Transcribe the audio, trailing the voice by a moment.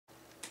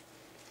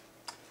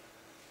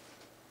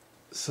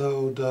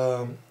So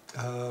the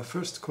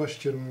first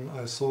question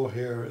I saw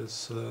here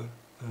is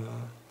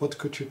what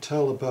could you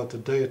tell about the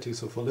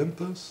deities of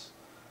Olympus?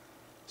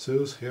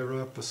 Zeus,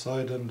 Hera,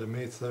 Poseidon,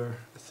 Demeter,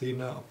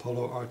 Athena,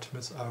 Apollo,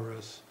 Artemis,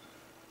 Ares,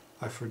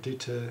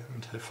 Aphrodite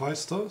and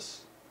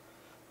Hephaestus,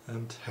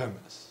 and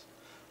Hermes.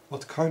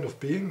 What kind of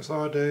beings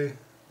are they?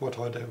 What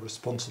are they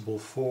responsible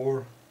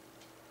for?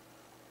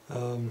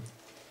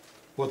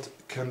 What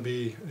can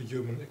be a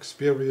human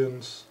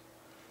experience?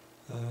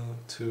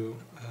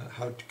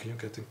 How can you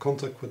get in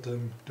contact with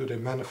them? Do they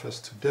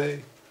manifest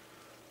today?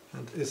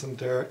 And isn't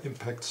their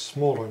impact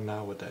smaller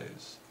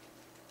nowadays?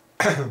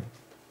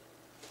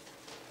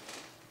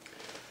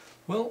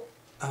 Well,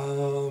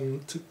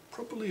 to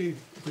properly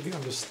really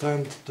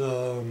understand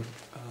the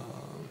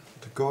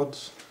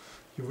gods,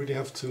 you really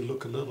have to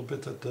look a little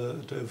bit at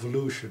the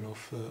evolution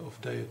of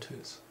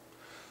deities.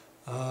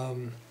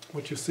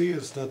 What you see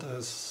is that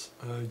as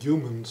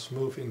humans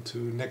move into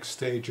next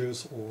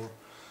stages or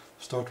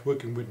start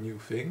working with new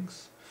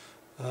things,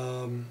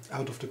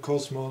 out of the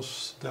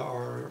cosmos there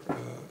are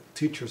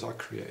teachers are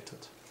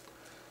created.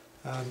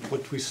 And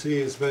what we see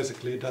is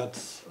basically that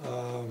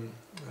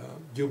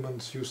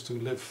humans used to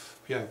live,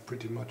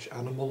 pretty much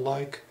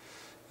animal-like.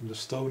 In the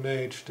Stone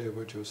Age they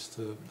were just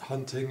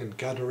hunting and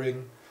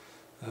gathering,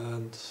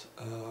 and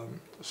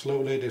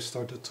slowly they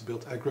started to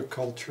build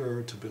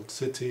agriculture, to build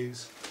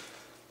cities.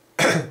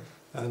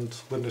 And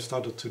when they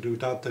started to do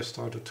that, they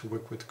started to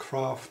work with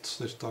crafts,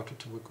 they started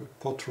to work with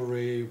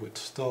pottery, with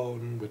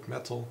stone, with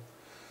metal.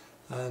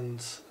 And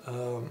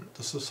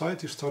the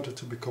society started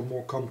to become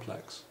more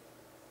complex.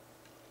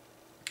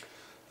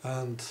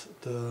 And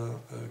the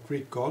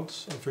Greek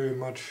gods are very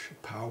much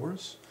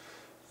powers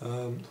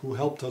who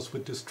helped us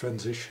with this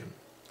transition.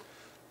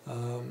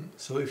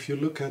 So if you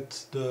look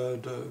at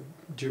the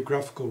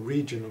geographical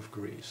region of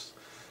Greece,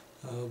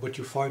 what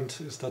you find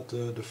is that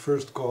the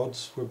first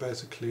gods were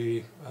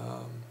basically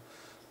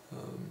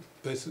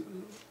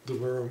there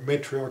were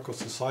matriarchal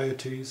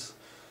societies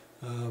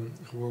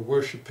who were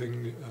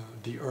worshipping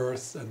the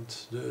earth and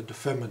the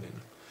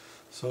feminine.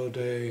 So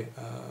they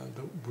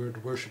were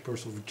the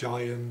worshippers of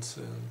giants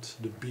and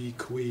the bee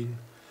queen,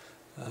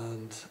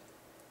 and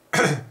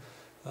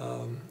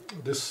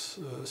this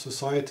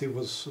society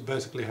was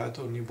basically had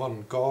only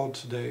one god.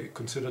 They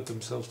considered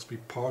themselves to be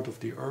part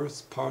of the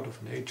earth, part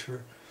of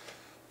nature,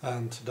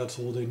 and that's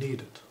all they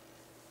needed.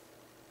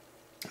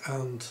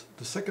 And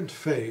the second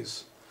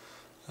phase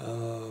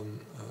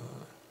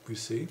we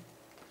see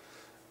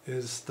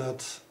is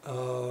that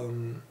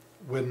when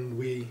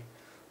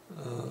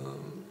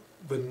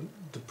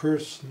the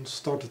person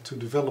started to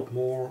develop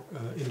more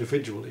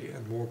individually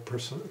and more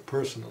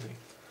personally.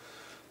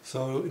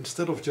 So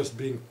instead of just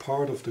being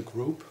part of the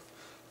group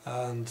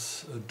and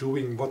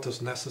doing what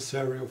is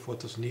necessary or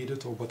what is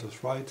needed or what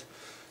is right,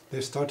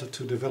 they started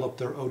to develop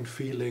their own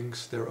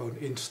feelings, their own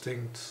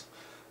instincts.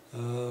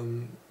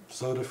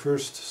 So the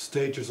first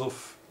stages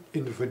of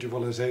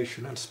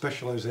individualization and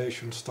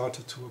specialization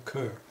started to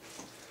occur.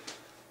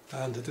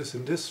 And it is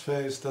in this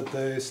phase that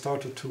they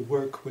started to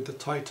work with the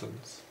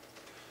Titans.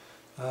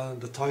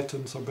 And the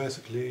Titans are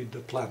basically the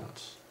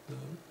planets.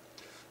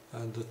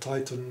 And the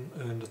Titan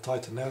and the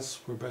Titaness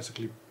were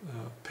basically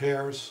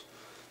pairs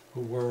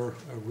who were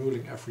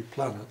ruling every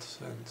planet.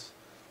 And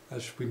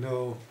as we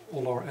know,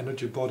 all our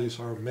energy bodies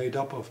are made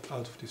up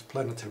out of these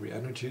planetary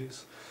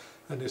energies.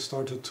 And they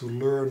started to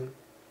learn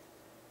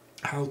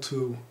how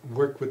to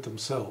work with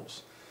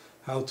themselves,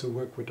 how to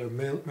work with their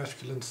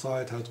masculine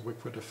side, how to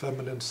work with their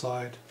feminine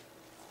side,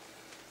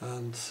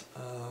 and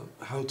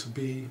how to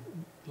be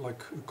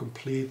like a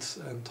complete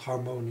and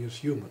harmonious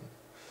human.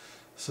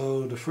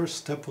 So the first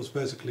step was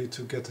basically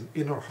to get an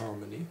inner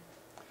harmony,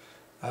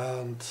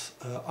 and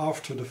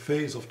after the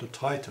phase of the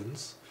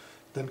Titans,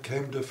 then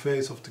came the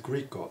phase of the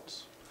Greek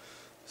gods.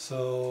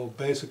 So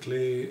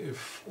basically,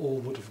 if all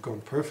would have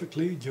gone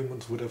perfectly,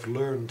 humans would have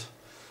learned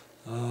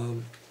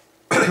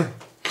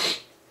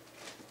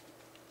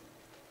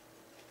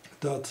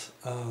that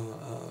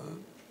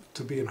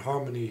to be in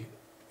harmony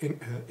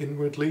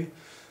inwardly,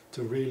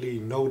 to really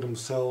know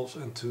themselves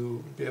and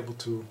to be able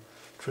to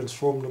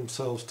transform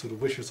themselves to the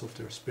wishes of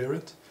their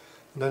spirit.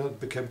 And then it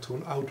became to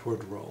an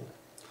outward role.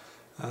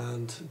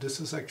 And this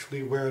is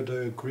actually where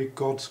the Greek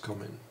gods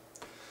come in,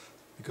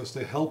 because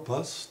they help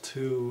us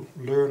to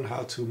learn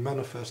how to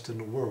manifest in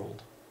the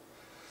world.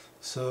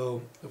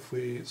 So if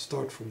we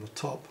start from the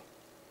top,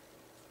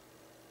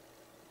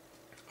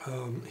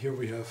 here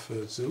we have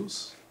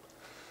Zeus.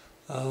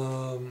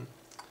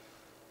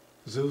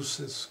 Zeus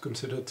is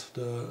considered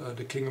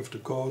the king of the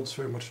gods,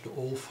 very much the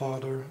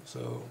all-father.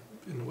 So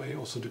in a way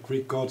also the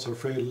Greek gods are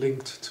very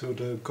linked to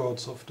the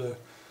gods of the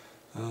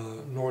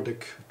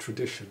Nordic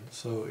tradition,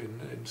 so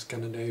in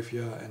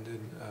Scandinavia and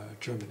in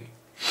Germany.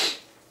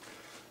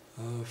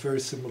 Very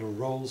similar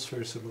roles,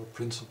 very similar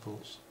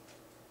principles.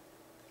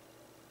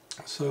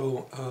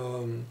 So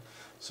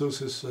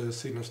Zeus is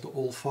seen as the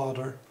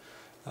all-father.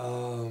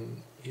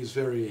 He's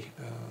very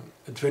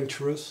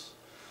adventurous.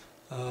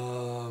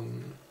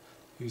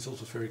 He's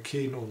also very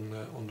keen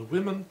on the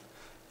women,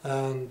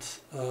 and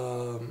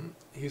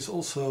he's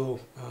also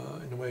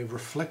in a way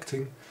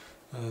reflecting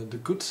the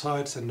good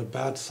sides and the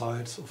bad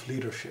sides of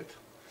leadership.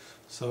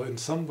 So in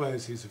some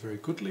ways he's a very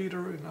good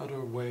leader, in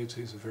other ways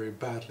he's a very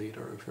bad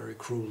leader, a very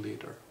cruel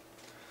leader.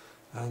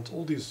 And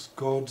all these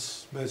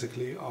gods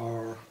basically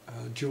are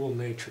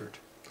dual-natured.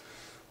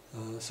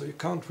 So you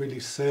can't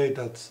really say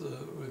that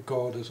a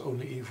god is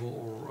only evil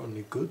or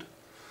only good,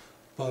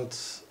 but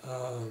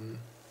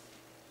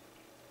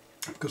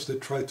because they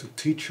try to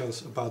teach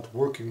us about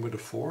working with a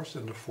force,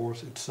 and the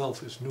force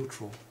itself is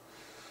neutral.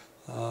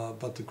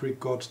 But the Greek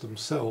gods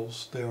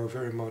themselves, they are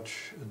very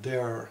much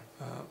there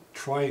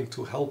trying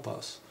to help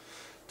us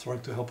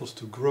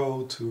to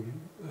grow, to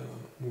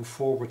move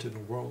forward in the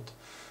world.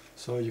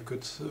 So you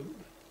could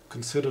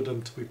consider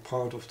them to be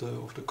part of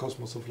the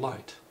cosmos of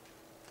light.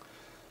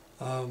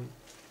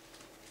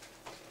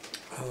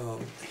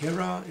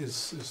 Hera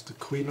is the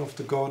queen of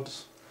the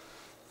gods,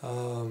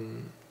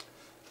 and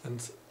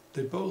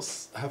they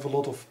both have a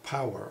lot of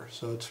power,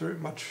 so it's very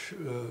much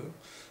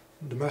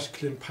the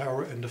masculine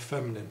power and the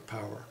feminine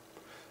power.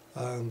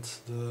 And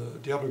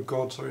the other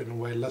gods are in a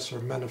way lesser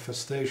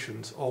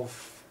manifestations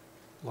of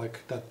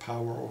like that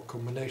power, or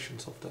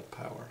combinations of that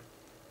power.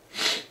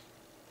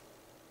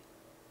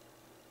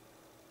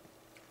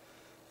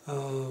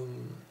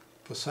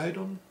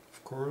 Poseidon,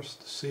 of course,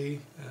 the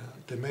sea,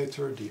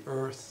 Demeter, the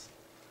earth,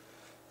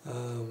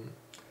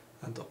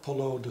 and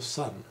Apollo, the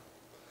sun.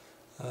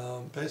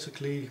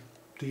 Basically,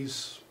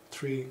 these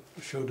three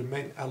show the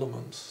main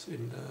elements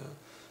in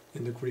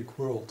the Greek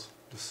world: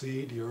 the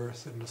sea, the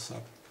earth, and the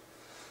sun.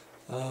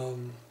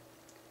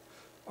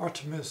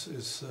 Artemis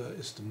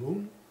is the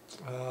moon,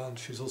 and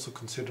she's also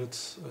considered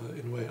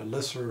in a way a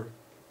lesser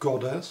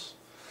goddess,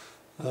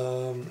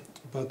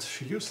 but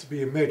she used to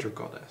be a major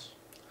goddess.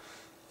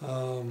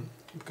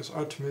 Because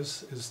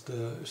Artemis is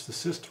the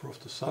sister of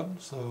the sun,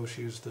 so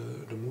she's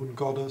the moon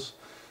goddess,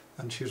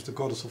 and she's the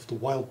goddess of the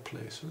wild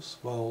places,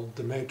 while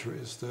Demeter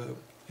is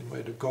in a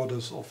way the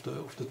goddess of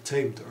the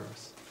tamed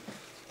earth,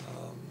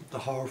 the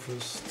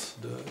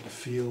harvest, the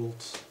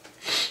fields,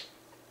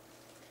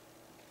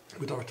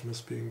 with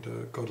Artemis being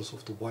the goddess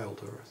of the wild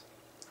earth.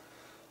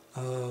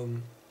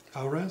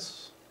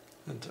 Ares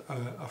and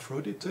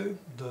Aphrodite,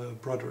 the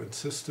brother and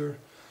sister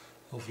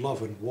of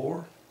love and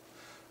war.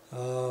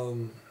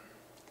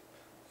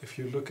 If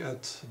you look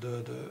at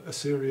the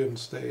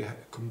Assyrians, they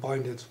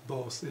combined it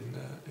both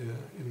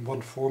in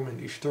one form, in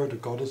Ishtar, the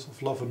goddess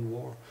of love and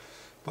war,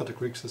 but the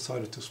Greeks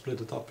decided to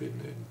split it up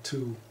in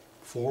two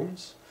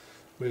forms,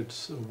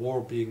 with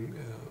war being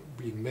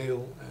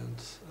male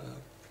and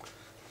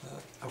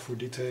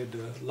Aphrodite,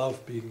 the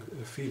love, being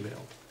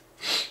female.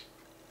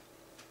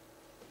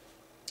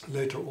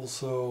 Later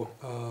also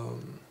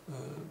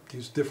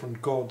these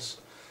different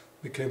gods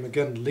became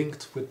again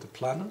linked with the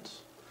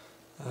planets.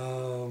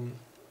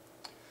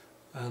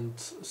 And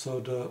so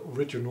the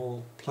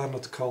original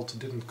planet cult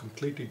didn't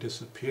completely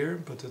disappear,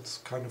 but it's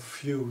kind of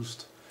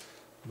fused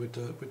with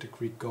the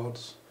Greek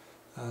gods.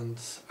 And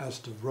as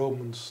the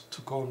Romans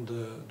took on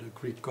the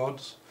Greek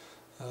gods,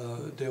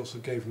 they also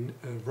gave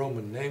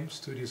Roman names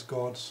to these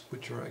gods,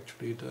 which are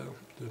actually the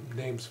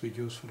names we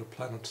use for the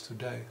planets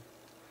today.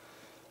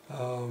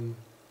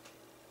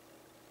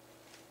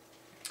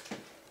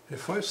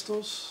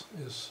 Hephaestus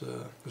is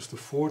the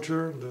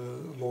forger, the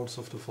lords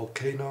of the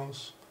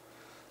volcanoes,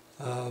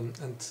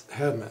 and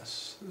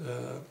Hermes,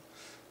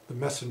 the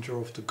messenger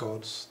of the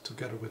gods,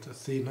 together with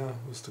Athena,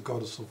 who's the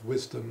goddess of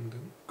wisdom, the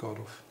god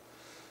of...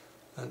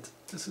 And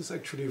this is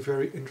actually a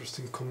very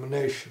interesting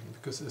combination,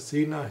 because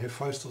Athena,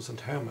 Hephaestus and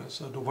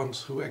Hermes are the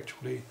ones who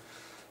actually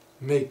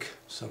make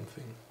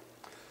something.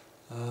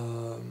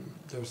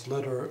 There's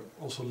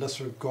also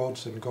lesser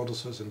gods and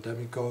goddesses and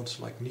demigods,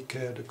 like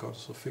Nike, the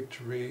goddess of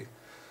victory,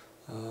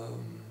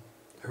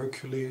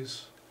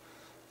 Hercules,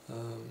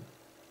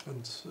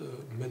 and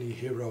many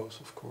heroes,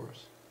 of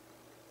course.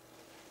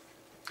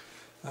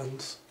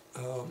 And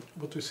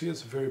what we see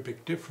as a very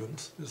big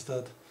difference is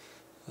that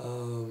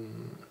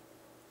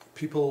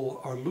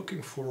people are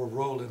looking for a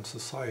role in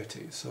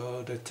society,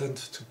 so they tend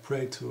to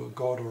pray to a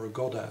god or a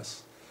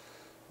goddess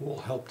who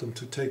will help them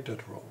to take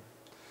that role.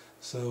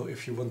 So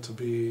if you want to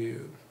be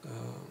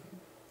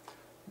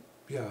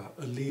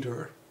a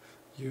leader,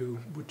 you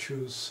would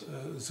choose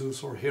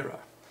Zeus or Hera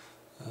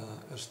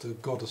as the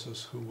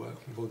goddesses who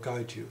will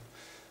guide you.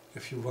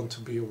 If you want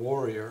to be a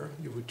warrior,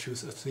 you would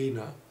choose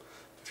Athena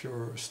if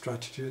you're a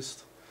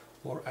strategist,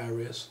 or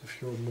Ares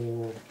if you're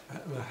more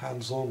a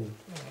hands-on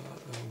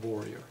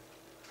warrior.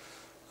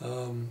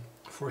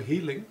 For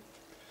healing,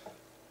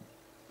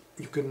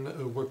 you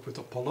can work with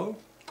Apollo,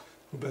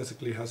 who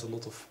basically has a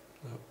lot of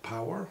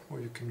power, or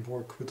you can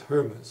work with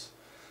Hermes,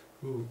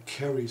 who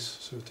carries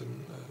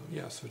certain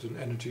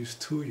energies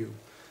to you,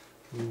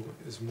 who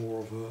is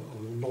more of a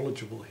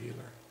knowledgeable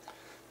healer.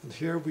 And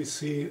here we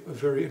see a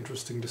very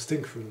interesting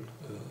distinction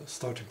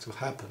starting to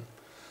happen,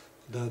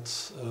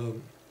 that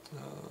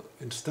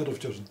instead of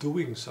just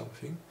doing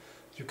something,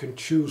 you can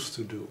choose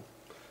to do.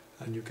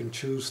 And you can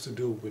choose to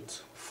do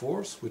with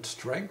force, with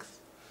strength,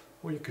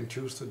 or you can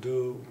choose to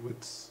do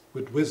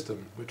with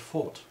wisdom, with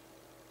thought.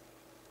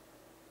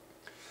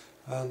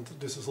 And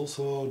this is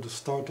also the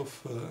start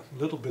of a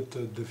little bit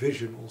the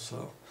division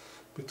also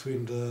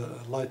between the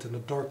light and the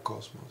dark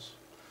cosmos,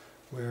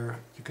 where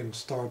you can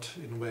start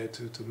in a way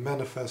to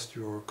manifest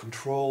your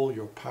control,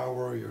 your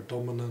power, your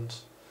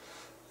dominance,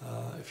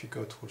 if you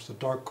go towards the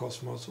dark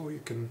cosmos, or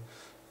you can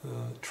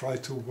try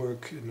to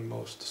work in the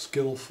most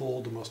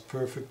skillful, the most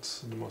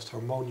perfect, the most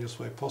harmonious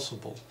way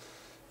possible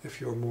if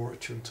you're more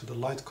attuned to the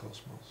light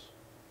cosmos.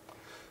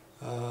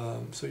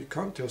 So you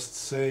can't just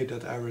say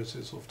that Ares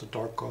is of the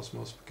dark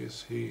cosmos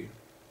because he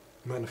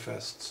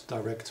manifests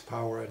direct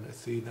power, and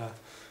Athena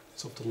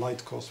is of the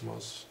light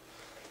cosmos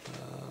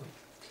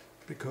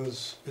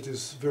because it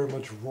is very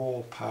much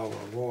raw power,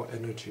 raw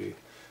energy,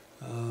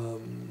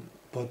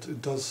 but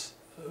it does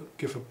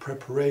give a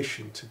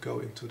preparation to go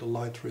into the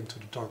light or into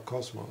the dark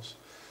cosmos,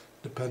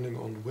 depending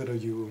on whether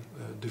you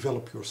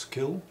develop your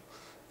skill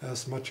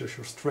as much as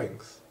your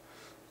strength.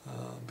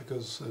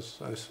 Because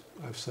as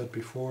I've said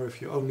before,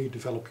 if you only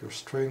develop your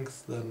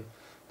strength, then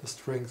the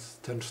strength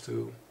tends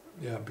to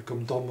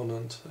become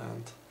dominant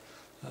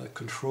and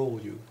control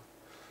you.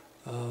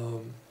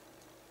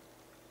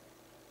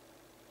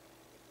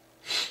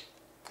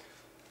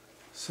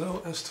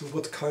 So as to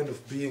what kind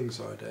of beings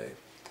are they?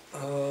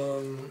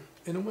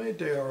 In a way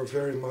they are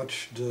very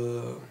much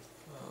the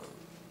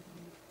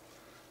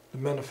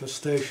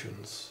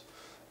manifestations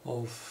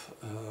of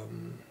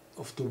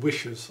the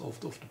wishes of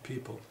the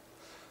people.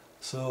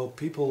 So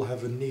people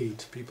have a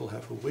need, people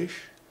have a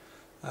wish,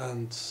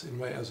 and in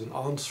a way as an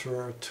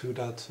answer to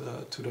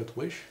that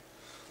wish,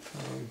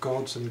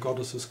 gods and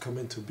goddesses come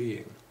into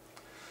being.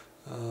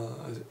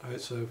 As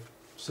I've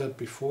said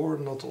before,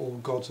 not all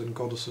gods and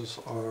goddesses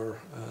are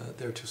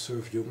there to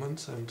serve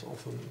humans, and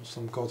often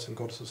some gods and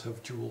goddesses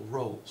have dual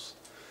roles.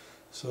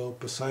 So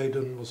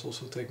Poseidon was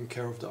also taking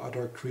care of the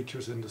other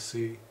creatures in the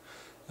sea,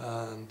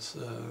 and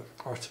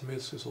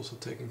Artemis is also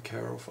taking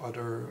care of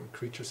other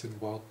creatures in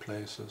wild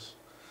places.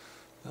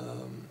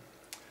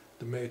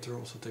 Demeter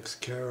also takes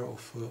care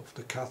of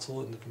the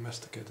cattle and the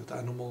domesticated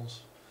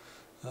animals.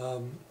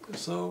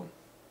 So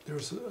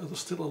there's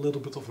still a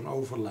little bit of an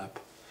overlap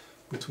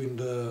between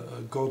the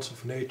gods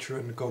of nature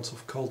and the gods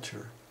of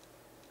culture.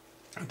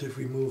 And if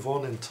we move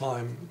on in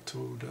time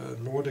to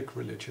the Nordic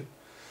religion,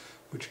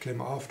 which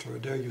came after,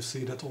 there you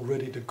see that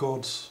already the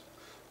gods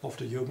of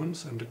the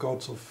humans and the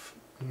gods of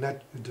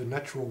the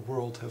natural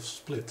world have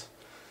split.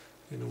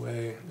 In a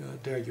way,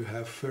 there you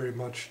have very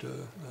much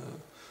the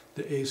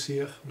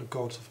Aesir, the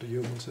gods of the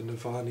humans, and the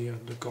Vanir,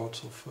 the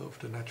gods of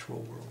the natural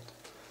world.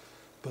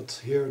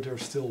 But here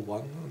there's still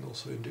one, and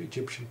also in the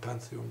Egyptian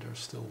pantheon there's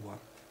still one.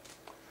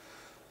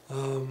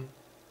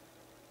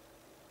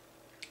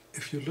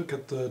 If you look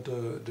at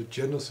the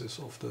genesis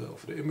of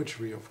the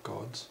imagery of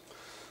gods,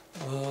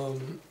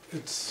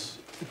 it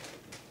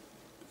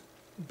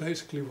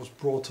basically was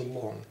brought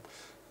along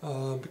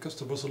because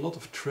there was a lot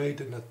of trade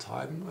in that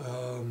time.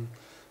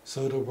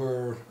 So there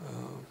were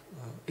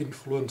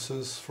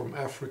influences from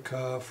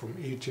Africa, from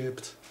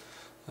Egypt,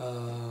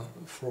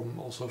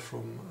 also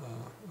from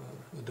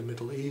the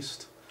Middle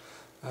East,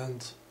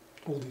 and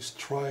all these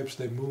tribes,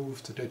 they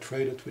moved, they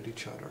traded with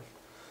each other.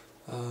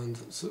 And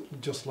so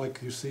just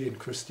like you see in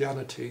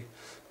Christianity,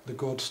 the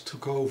gods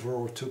took over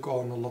or took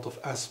on a lot of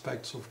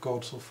aspects of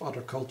gods of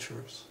other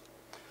cultures.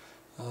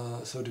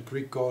 So the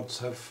Greek gods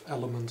have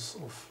elements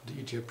of the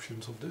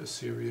Egyptians, of the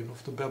Assyrian,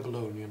 of the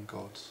Babylonian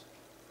gods.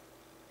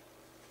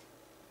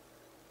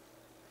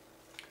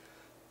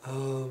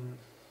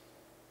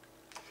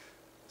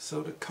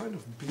 So the kind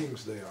of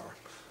beings they are.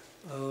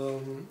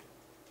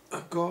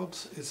 A god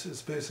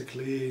is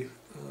basically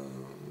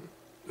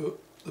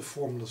a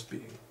formless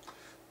being.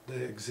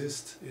 They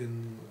exist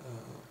in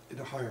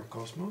a higher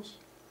cosmos,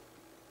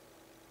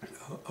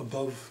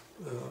 above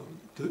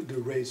the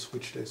race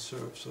which they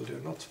serve, so they're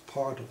not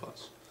part of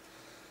us.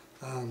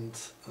 And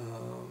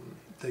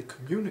they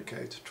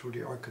communicate through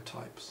the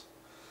archetypes.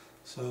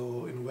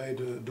 So in a way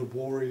the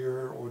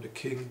warrior or the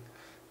king,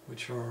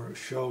 which are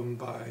shown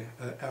by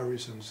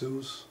Ares and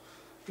Zeus,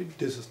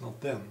 this is not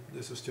them.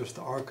 This is just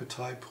the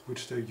archetype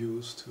which they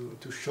use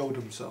to show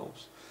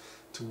themselves,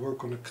 to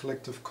work on the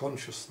collective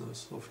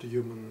consciousness of the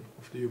human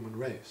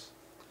race.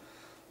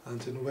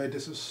 And in a way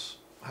this is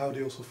how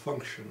they also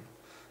function.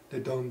 They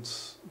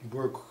don't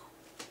work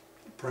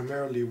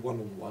primarily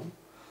one-on-one,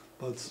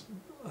 but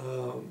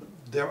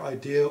their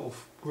idea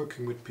of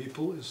working with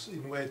people is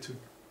in a way to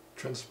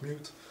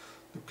transmute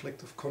the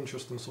collective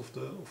consciousness of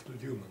the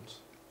humans,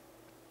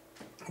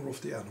 or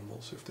of the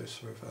animals if they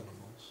serve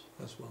animals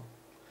as well.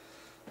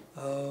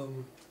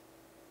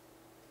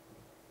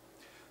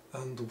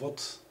 And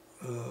what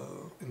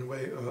in a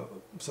way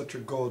such a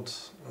god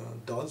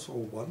does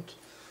or wants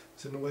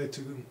is in a way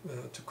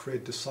to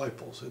create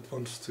disciples. It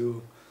wants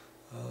to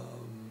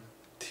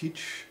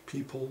teach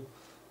people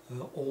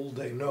all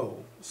they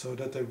know so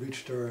that they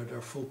reach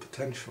their full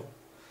potential.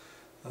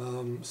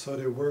 So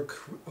they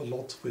work a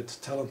lot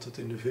with talented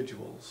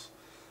individuals,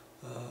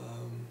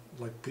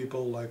 like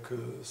people like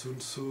Sun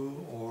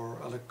Tzu or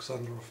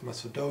Alexander of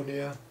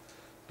Macedonia,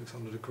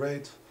 Alexander the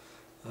Great,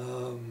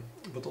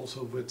 but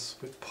also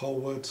with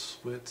poets,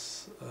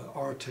 with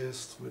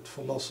artists, with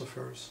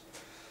philosophers,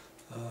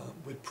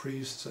 with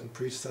priests and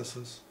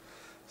priestesses.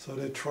 So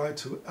they try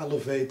to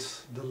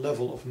elevate the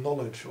level of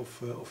knowledge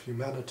of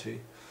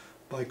humanity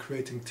by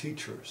creating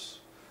teachers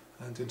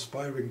and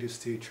inspiring these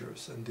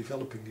teachers and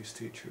developing these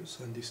teachers.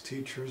 And these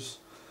teachers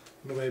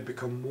in a way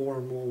become more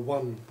and more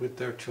one with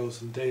their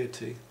chosen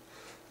deity,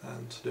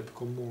 and they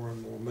become more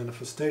and more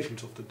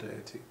manifestations of the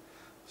deity.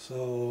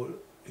 So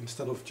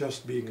instead of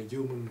just being a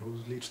human who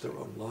leads their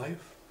own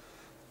life,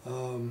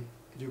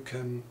 you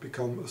can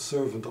become a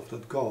servant of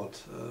that god,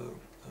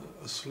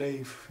 a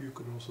slave, you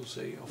can also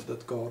say, of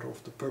that god or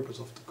of the purpose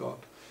of the god.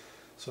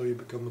 So you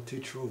become a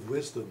teacher of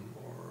wisdom,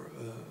 or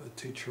a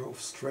teacher of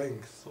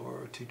strength,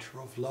 or a teacher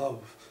of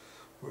love,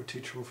 or a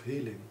teacher of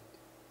healing,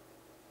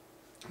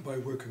 by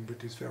working with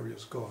these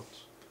various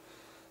gods.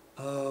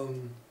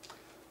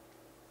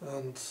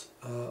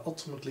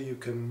 Ultimately you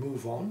can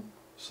move on.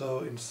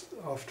 So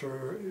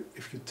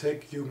if you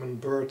take human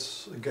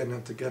births again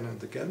and again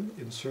and again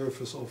in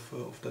service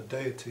of that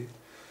deity,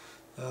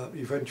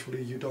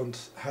 eventually you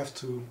don't have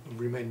to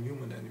remain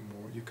human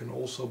anymore. You can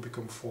also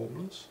become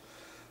formless,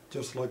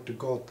 just like the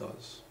god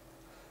does.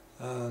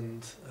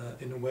 And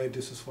in a way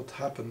this is what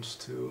happens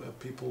to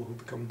people who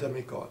become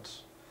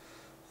demigods.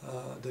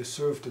 They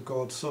serve the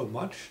god so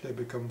much, they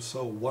become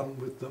so one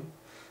with them,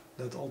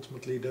 that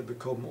ultimately they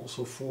become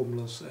also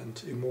formless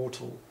and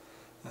immortal,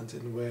 and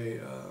in a way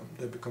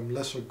they become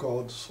lesser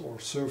gods or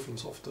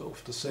servants of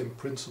the same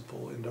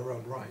principle in their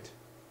own right.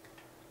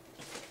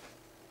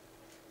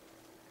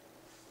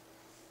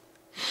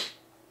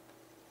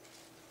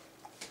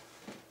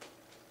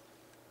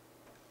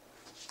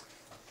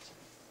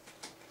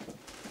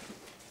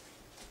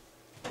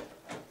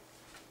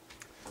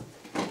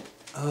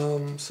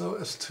 So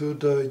as to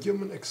the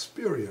human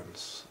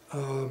experience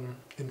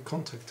in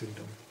contacting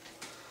them,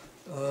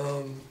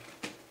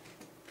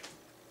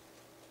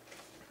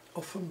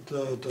 often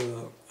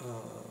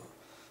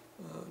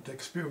the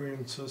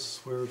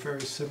experiences were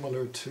very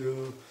similar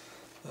to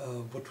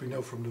what we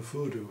know from the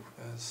voodoo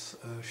as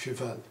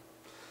cheval.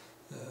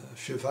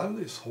 Cheval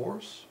is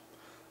horse,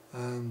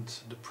 and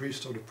the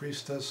priest or the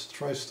priestess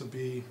tries to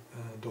be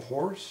the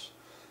horse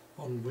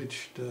on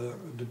which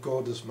the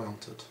god is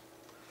mounted.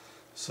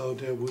 So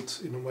they would,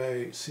 in a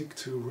way, seek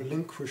to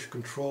relinquish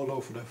control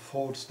over their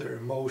thoughts, their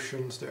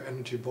emotions, their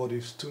energy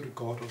bodies to the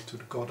god or to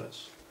the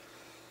goddess.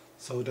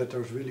 So that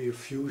there's really a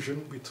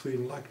fusion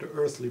between like the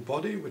earthly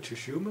body, which is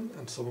human,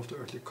 and some of the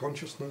earthly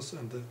consciousness,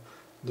 and the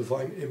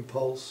divine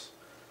impulse,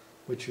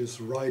 which is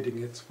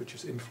riding it, which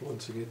is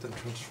influencing it and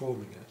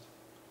transforming it.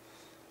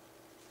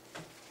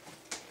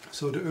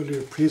 So the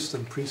earlier priests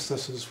and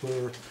priestesses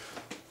were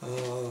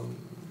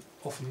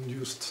often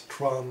used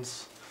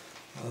trance.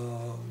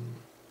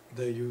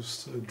 They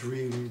used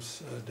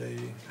dreams,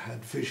 they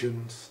had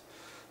visions,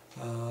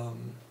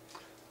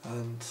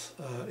 and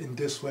in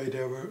this way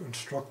they were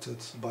instructed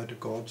by the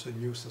gods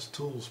and used as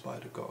tools by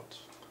the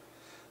gods.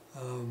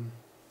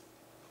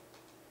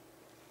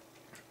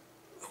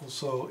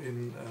 Also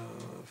in,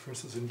 for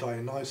instance, in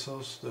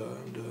Dionysus, the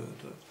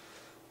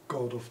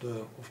god of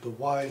the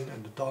wine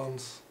and the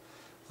dance,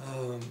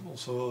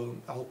 also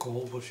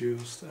alcohol was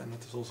used, and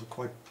it is also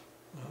quite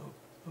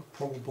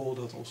probable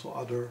that also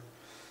other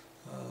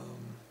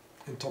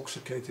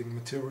intoxicating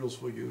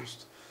materials were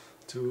used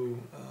to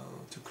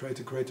create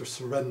a greater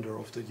surrender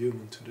of the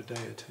human to the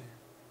deity.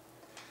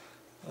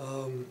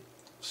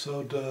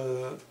 So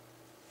the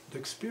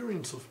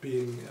experience of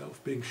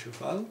being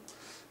cheval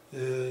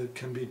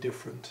can be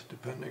different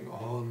depending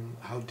on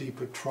how deep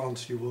a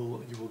trance you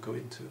will go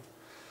into.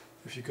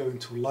 If you go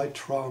into light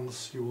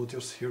trance, you will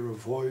just hear a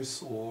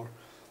voice, or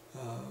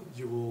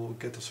you will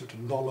get a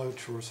certain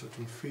knowledge or a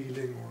certain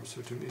feeling or a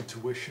certain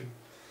intuition.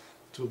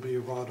 It will be a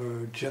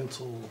rather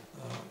gentle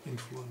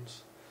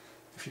influence.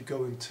 If you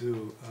go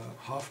into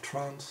half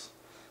trance,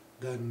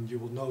 then you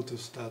will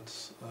notice that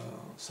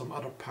some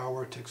other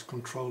power takes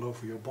control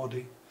over your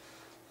body,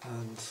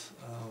 and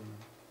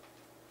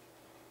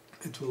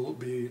it will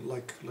be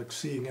like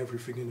seeing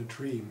everything in a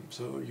dream.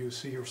 So you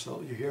see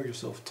yourself, you hear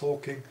yourself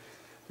talking,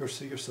 you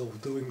see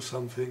yourself doing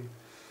something,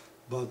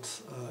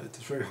 but it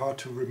is very hard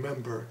to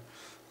remember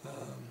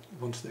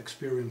once the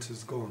experience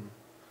is gone.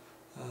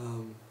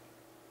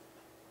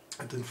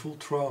 And in full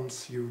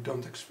trance you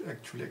don't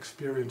actually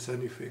experience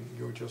anything,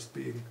 you're just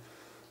being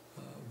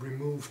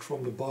removed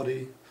from the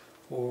body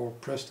or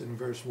pressed in a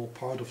very small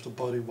part of the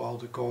body while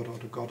the god or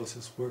the goddess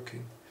is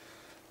working.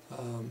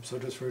 So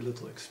there's very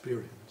little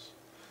experience.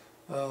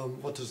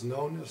 What is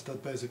known is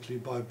that basically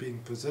by being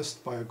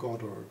possessed by a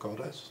god or a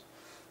goddess,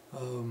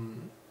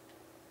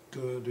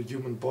 the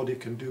human body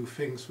can do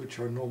things which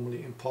are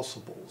normally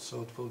impossible.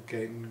 So it will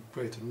gain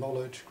greater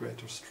knowledge,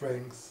 greater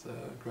strength,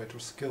 greater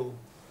skill.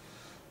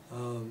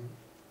 And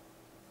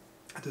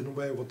in a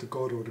way what the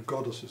god or the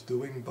goddess is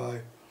doing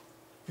by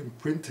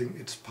imprinting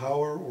its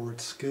power or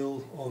its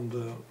skill on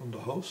the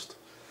host,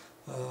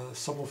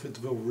 some of it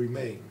will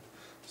remain.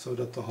 so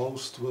that the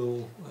host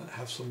will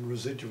have some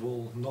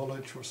residual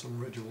knowledge or some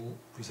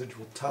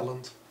residual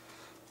talent,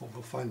 or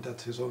will find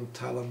that his own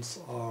talents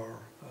are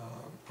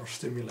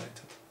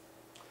stimulated.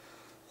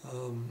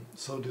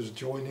 So these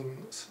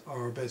joinings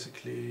are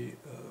basically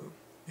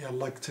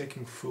like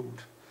taking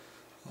food,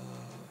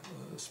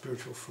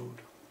 spiritual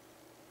food.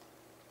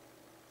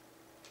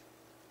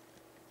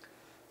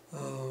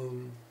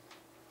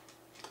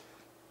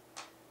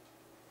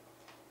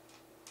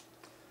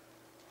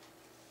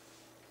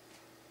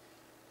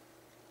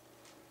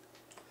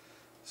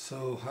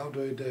 So how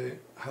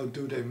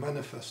do they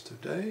manifest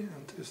today,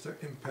 and is their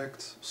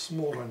impact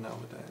smaller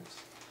nowadays?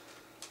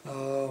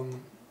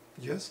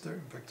 Yes, their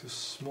impact is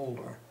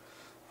smaller.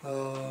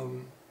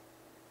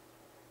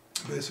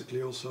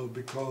 Basically also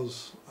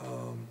because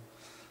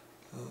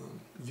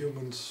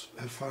humans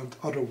have found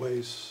other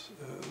ways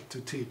to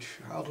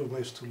teach, other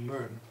ways to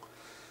learn.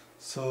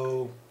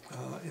 So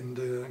in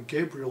the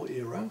Gabriel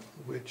era,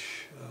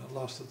 which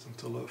lasted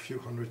until a few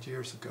hundred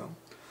years ago,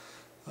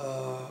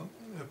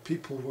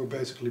 people were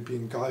basically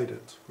being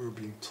guided, were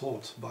being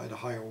taught by the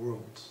higher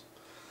worlds.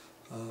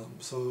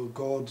 So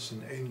gods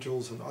and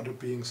angels and other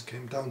beings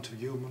came down to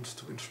humans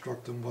to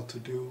instruct them what to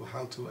do,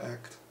 how to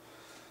act.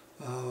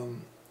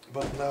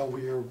 But now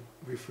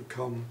we've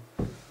come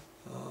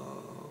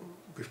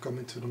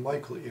into the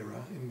Michael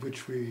era, in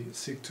which we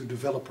seek to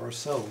develop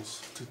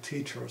ourselves, to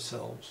teach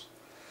ourselves.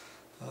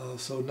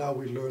 So now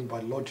we learn by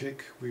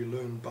logic, we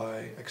learn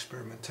by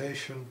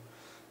experimentation,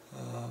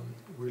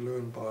 we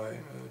learn by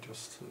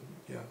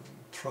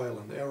trial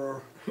and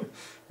error,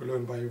 we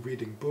learn by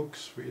reading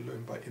books, we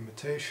learn by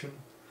imitation,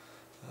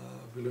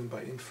 we learn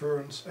by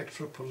inference,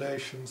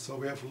 extrapolation, so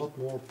we have a lot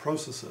more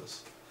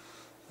processes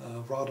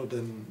rather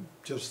than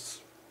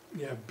just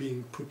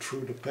being put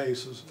through the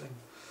paces and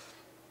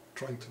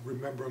trying to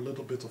remember a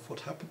little bit of what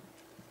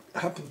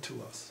happened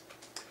to us.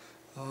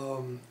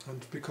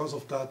 And because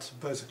of that,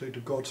 basically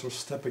the gods are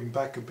stepping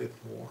back a bit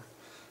more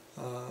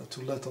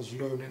to let us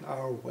learn in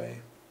our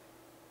way.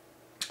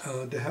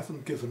 They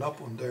haven't given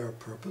up on their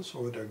purpose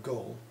or their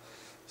goal,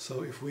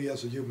 so if we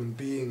as a human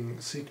being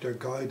seek their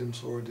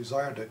guidance or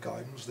desire their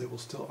guidance, they will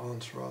still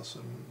answer us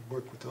and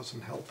work with us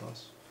and help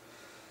us.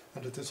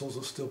 And it is also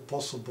still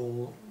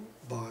possible,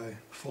 by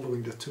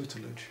following their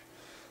tutelage,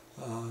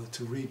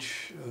 to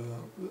reach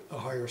a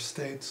higher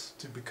state,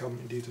 to become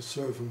indeed a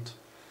servant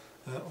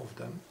of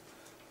them.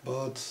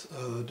 But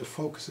the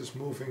focus is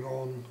moving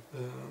on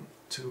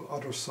to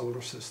other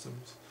solar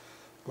systems,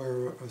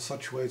 where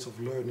such ways of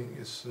learning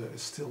is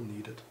still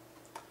needed.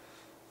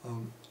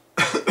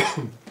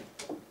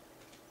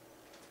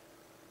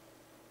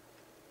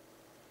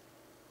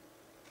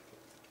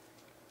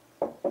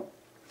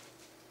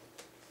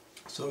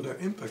 So their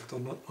impact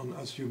on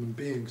us human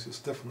beings is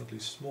definitely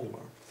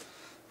smaller.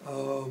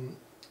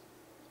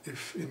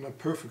 If in a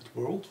perfect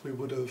world we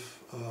would have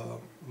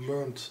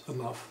learned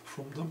enough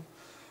from them,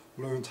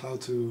 learned how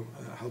to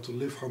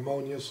live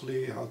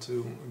harmoniously, how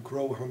to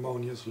grow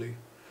harmoniously,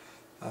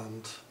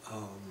 and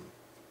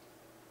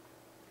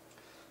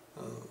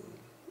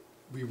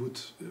we would,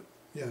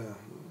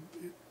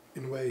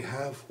 in a way,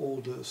 have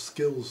all the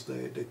skills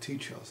they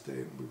teach us.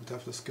 We would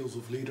have the skills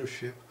of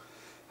leadership,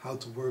 how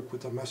to work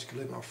with our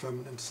masculine, our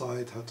feminine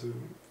side, how to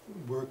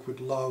work with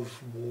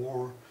love,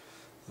 war,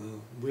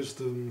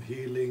 wisdom,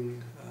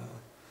 healing,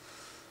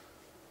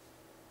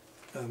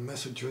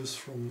 messages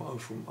from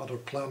other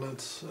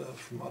planets,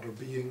 from other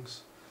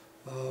beings.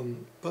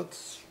 But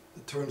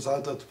it turns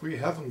out that we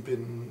haven't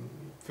been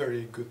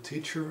very good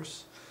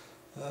teachers,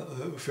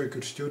 very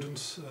good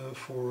students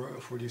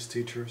for these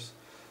teachers.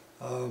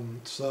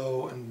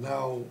 And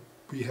now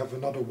we have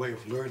another way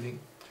of learning,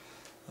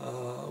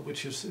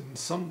 which is in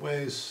some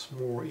ways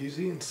more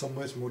easy, in some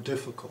ways more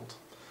difficult.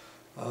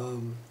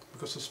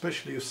 Because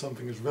especially if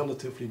something is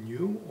relatively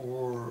new,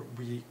 or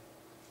we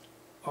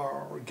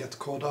get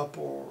caught up,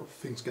 or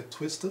things get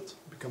twisted,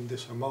 become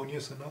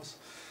disharmonious in us,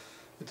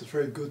 it is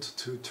very good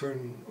to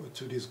turn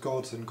to these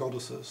gods and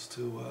goddesses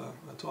to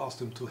ask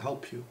them to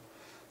help you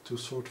to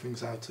sort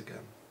things out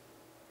again.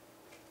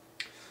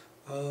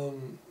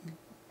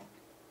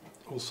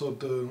 Also,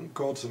 the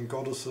gods and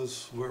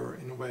goddesses were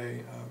in a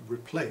way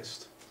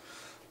replaced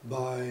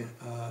by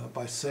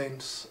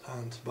saints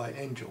and by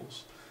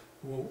angels,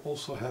 who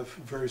also have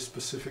very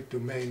specific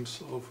domains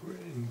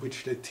in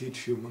which they teach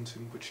humans,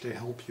 in which they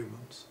help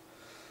humans.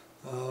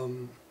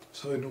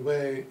 So in a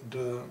way,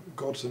 the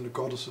gods and the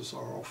goddesses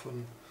are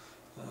often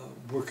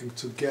working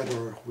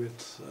together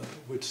with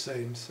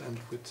saints and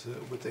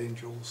with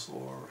angels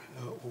or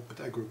with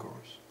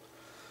egregores.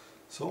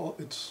 So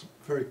it's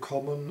very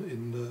common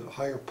in the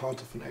higher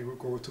part of an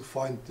egregore to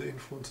find the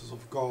influences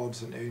of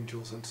gods and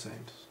angels and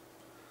saints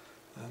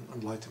and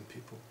enlightened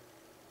people.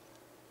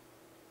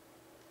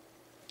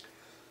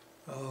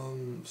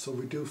 So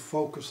we do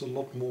focus a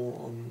lot more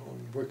on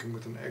working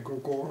with an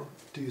egregore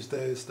these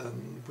days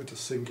than with a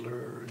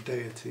singular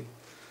deity.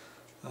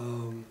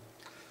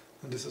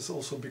 And this is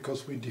also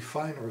because we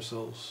define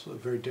ourselves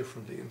very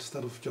differently.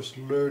 Instead of just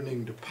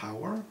learning the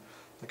power,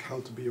 like how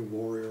to be a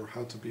warrior,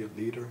 how to be a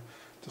leader,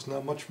 It is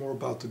now much more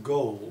about the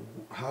goal.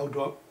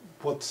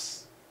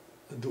 What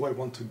do I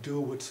want to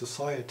do with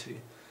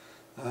society?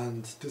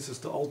 And this is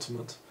the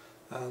ultimate.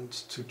 And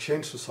to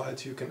change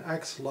society, you can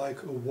act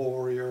like a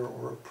warrior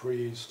or a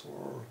priest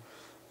or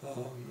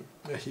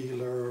a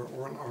healer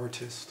or an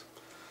artist.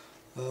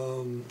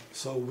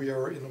 So we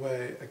are in a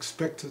way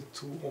expected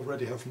to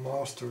already have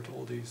mastered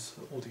all these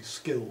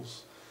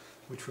skills,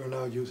 which we are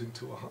now using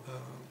to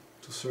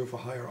serve a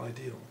higher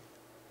ideal.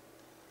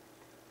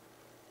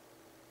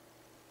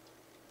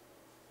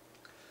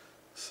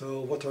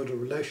 So what are the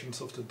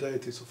relations of the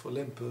deities of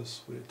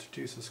Olympus with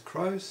Jesus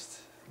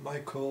Christ,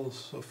 Michael,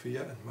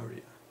 Sofia and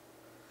Maria?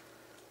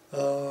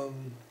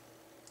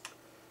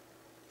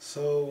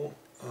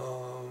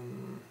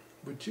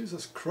 With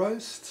Jesus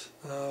Christ,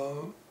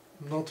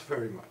 not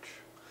very much.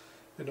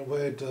 In a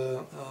way,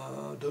 the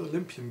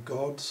Olympian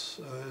gods,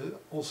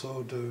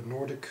 also the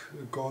Nordic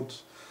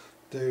gods,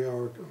 they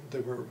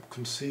were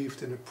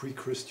conceived in a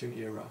pre-Christian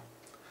era,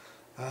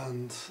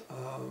 and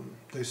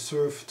they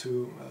serve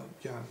to,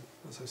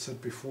 as I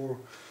said before,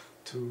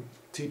 to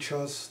teach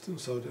us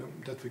so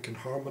that we can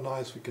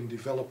harmonize, we can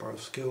develop our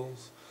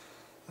skills.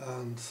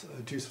 And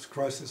Jesus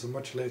Christ is a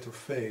much later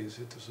phase.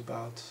 It is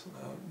about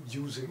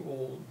using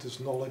all this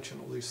knowledge and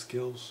all these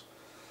skills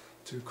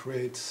to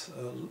create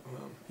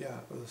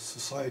a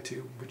society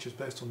which is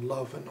based on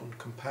love and on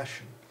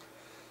compassion.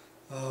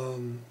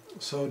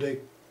 So they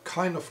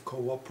kind of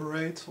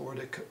cooperate, or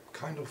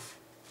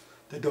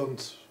they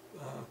don't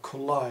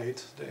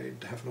collide. They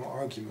have no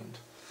argument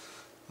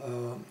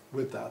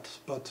with that,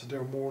 but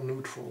they're more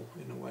neutral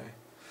in a way.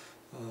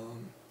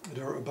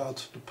 They're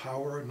about the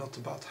power, not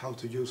about how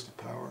to use the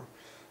power.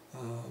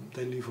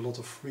 They leave a lot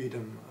of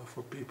freedom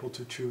for people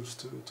to choose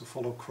to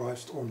follow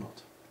Christ or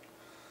not.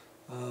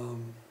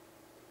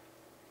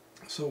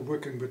 So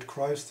working with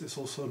Christ is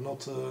also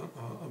not a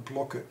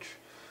blockage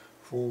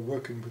for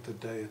working with the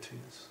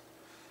deities.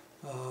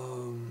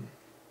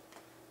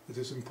 It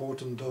is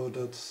important though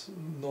that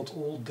not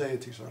all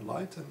deities are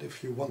light, and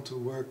if you want to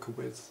work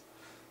with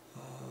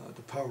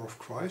the power of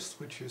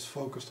Christ, which is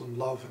focused on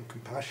love and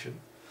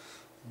compassion,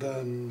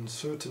 then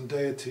certain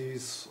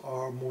deities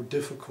are more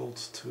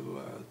difficult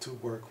to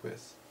work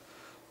with,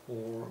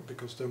 or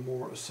because they're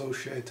more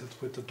associated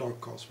with the dark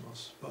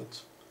cosmos.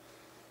 But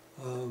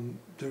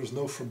there's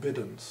no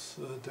forbiddance.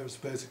 There's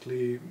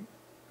basically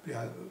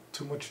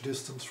too much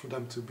distance for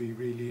them to be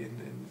really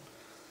in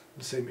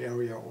the same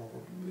area or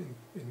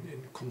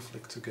in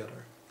conflict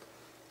together.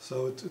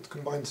 So it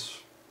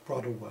combines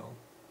rather well.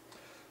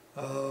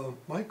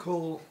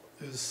 Michael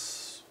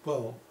is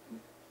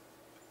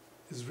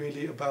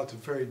really about a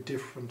very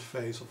different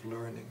phase of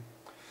learning.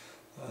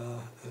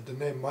 The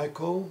name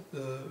Michael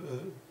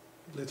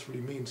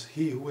literally means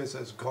he who is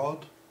as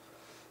God,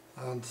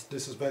 and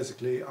this is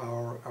basically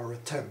our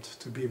attempt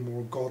to be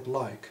more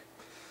God-like.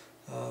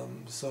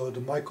 So the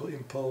Michael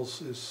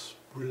impulse is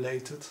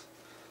related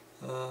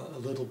a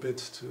little bit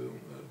to,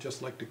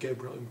 just like the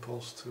Gabriel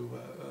impulse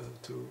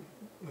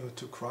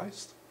to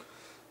Christ,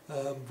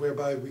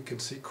 whereby we can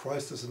see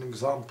Christ as an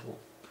example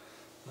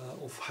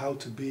of how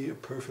to be a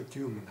perfect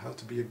human, how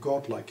to be a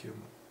godlike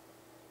human.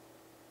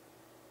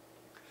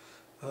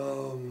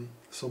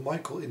 So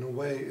Michael, in a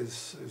way,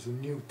 is a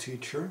new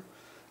teacher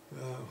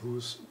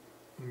who's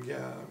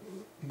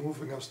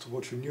moving us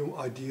towards a new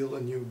ideal,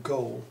 a new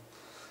goal.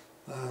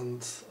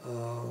 And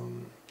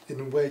in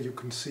a way you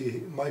can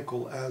see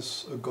Michael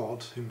as a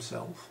god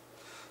himself,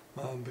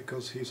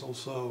 because he's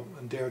also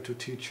there to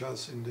teach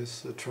us in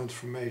this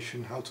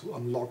transformation how to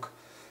unlock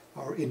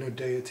our inner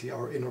deity,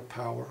 our inner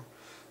power.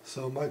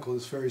 So Michael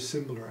is very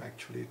similar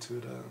actually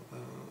to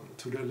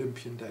the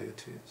Olympian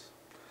deities.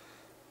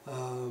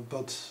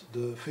 But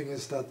the thing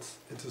is that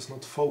it is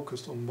not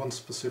focused on one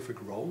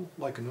specific role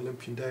like an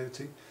Olympian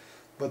deity,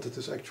 but it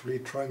is actually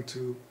trying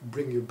to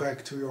bring you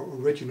back to your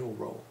original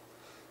role.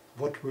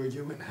 What were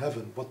you in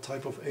heaven? What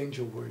type of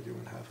angel were you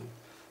in heaven?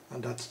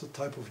 And that's the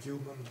type of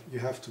human you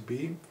have to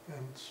be,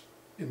 and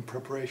in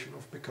preparation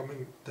of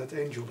becoming that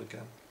angel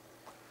again.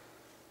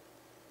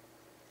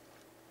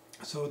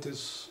 So it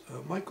is,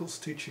 Michael's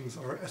teachings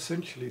are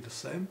essentially the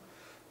same,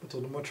 but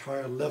on a much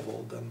higher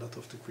level than that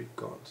of the Greek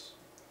gods.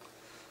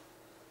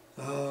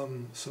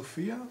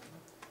 Sofia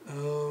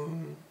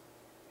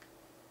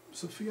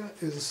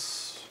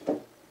is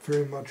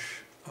very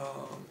much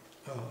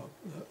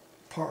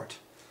part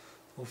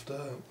of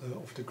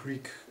the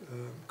Greek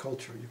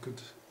culture. You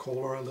could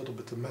call her a little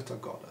bit the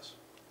meta-goddess.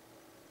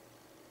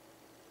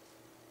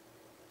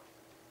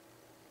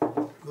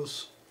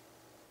 Because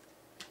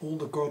all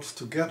the gods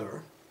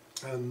together,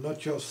 and not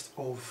just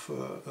of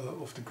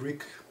the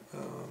Greek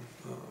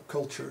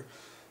culture,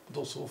 but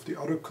also of the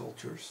other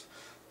cultures,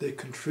 they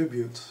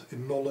contribute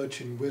in knowledge,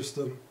 in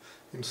wisdom,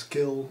 in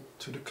skill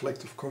to the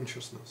collective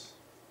consciousness.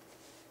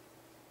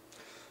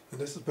 And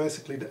this is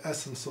basically the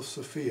essence of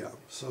Sofia.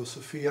 So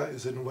Sofia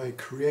is in a way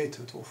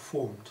created or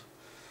formed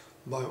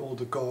by all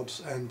the gods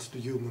and the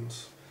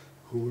humans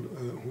who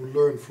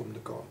learn from the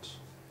gods.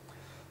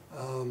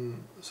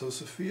 So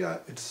Sofia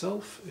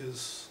itself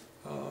is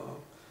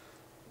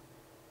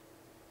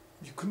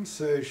you couldn't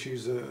say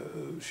she's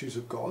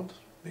a god,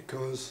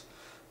 because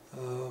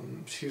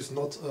she's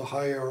not a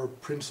higher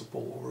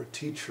principle or a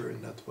teacher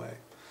in that way.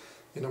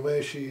 In a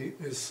way, she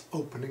is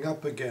opening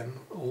up again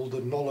all the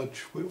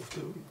knowledge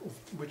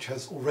which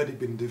has already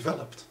been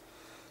developed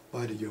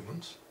by the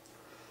humans,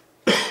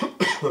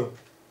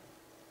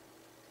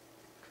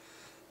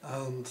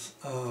 and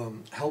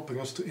helping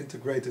us to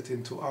integrate it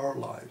into our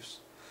lives.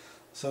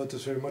 So it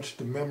is very much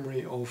the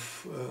memory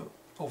of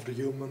the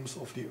humans,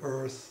 of the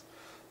earth.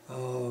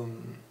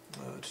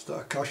 It's the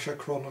Akasha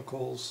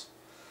Chronicles.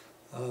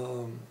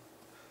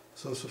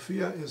 So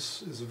Sofia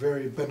is a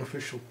very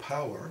beneficial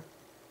power.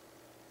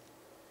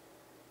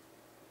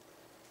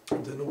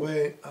 And in a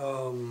way,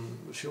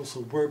 she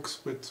also works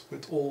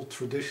with all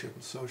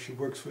traditions. So she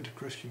works with the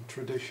Christian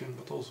tradition,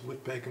 but also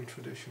with pagan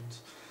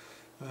traditions,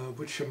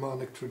 with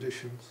shamanic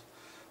traditions,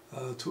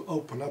 to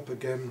open up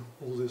again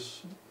all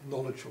this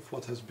knowledge of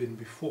what has been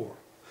before.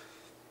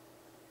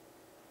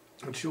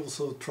 And she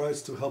also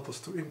tries to help us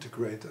to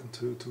integrate and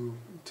to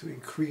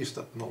increase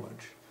that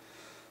knowledge.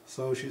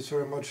 So she's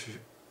very much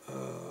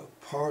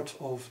part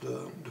of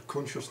the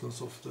consciousness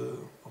of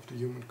the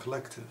human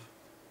collective.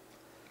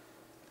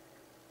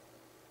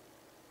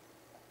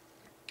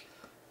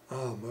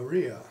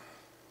 Maria.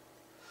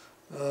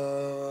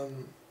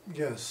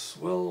 Yes,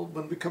 well,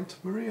 when we come to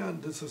Maria,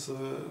 this is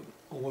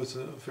always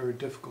a very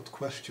difficult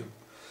question.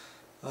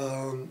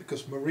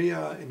 Because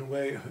Maria, in a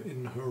way,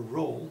 in her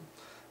role,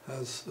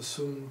 has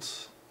assumed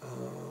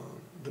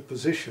the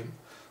position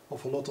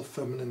of a lot of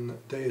feminine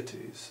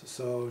deities.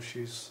 So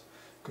she's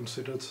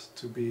considered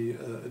to be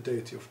a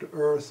deity of the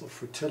earth, of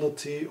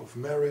fertility, of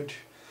marriage.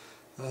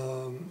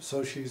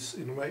 So she's,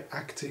 in a way,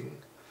 acting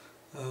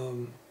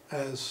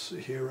as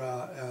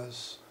Hera,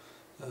 as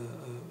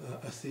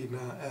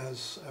Athena,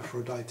 as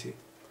Aphrodite.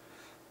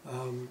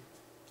 In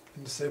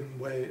the same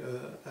way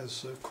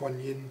as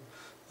Kuan Yin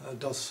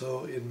does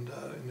so in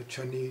the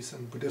Chinese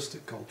and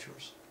Buddhistic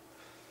cultures.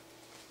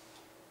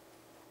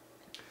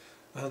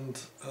 And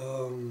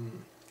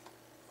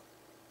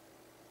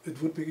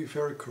it would be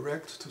very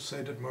correct to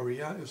say that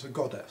Maria is a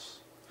goddess,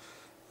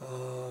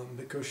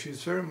 because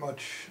she's very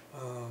much,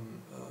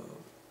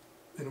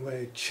 in a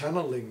way,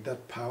 channeling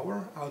that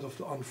power out of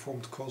the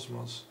unformed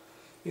cosmos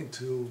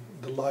into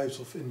the lives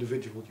of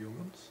individual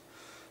humans,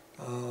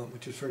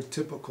 which is very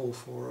typical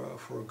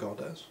for a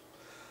goddess.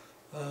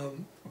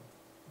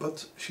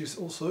 But she's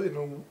also, in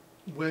a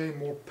way,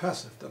 more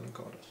passive than a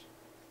goddess,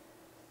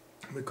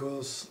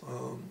 because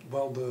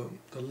while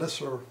the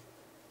lesser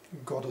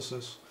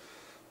goddesses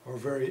are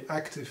very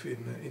active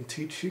in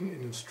teaching,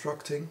 in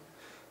instructing,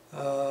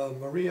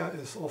 Maria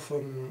is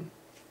often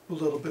a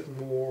little bit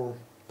more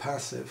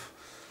passive,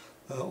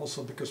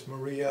 also because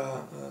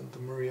Maria and the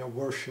Maria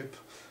worship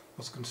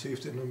was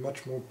conceived in a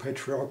much more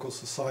patriarchal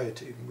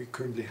society. We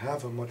currently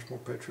have a much more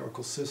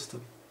patriarchal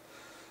system.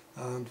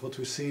 And what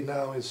we see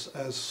now is,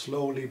 as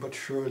slowly but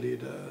surely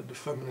the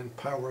feminine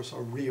powers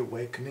are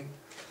reawakening.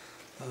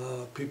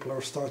 People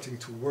are starting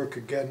to work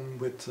again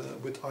with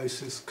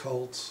Isis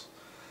cults,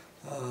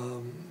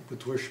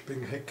 with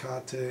worshipping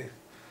Hecate,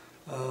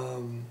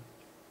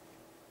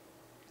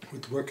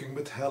 with working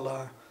with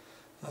Hera,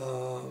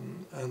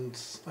 and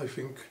I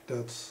think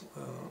that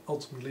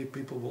ultimately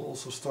people will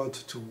also start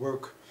to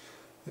work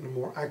in a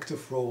more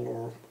active role,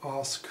 or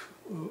ask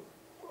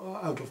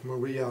out of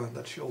Maria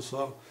that she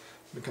also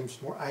becomes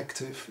more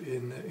active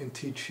in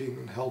teaching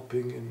and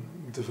helping, in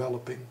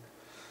developing.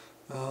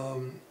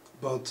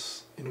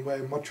 But in a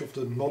way, much of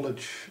the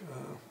knowledge,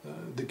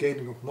 the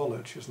gaining of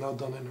knowledge, is now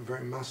done in a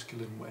very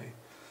masculine way,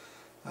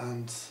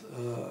 and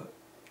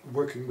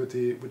working with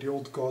the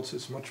old gods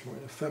is much more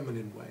in a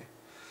feminine way.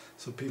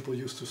 So people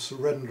used to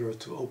surrender,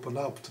 to open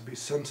up, to be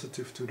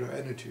sensitive to their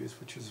energies,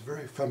 which is a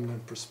very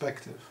feminine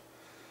perspective.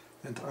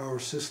 And our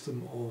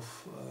system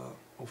of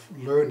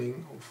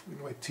learning, of, in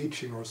a way,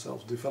 teaching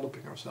ourselves,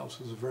 developing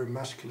ourselves, is a very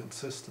masculine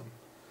system.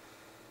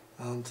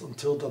 And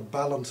until that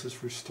balance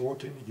is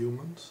restored in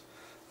humans,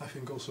 I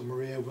think also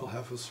Maria will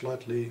have a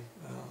slightly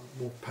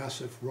more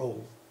passive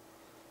role.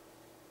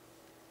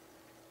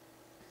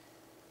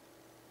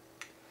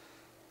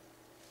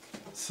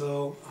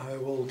 So I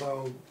will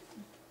now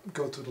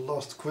go to the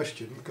last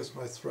question, because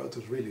my throat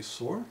is really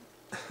sore.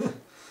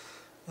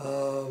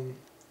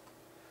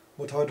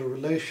 What are the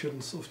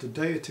relations of the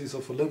deities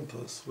of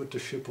Olympus with the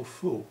ship of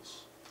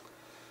fools?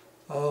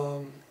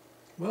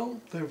 Well,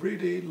 they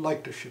really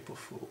like the ship of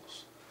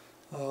fools.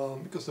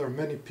 Because there are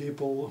many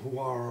people who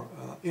are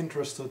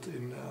interested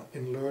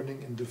in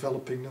learning, in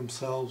developing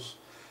themselves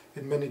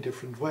in many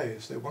different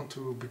ways. They want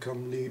to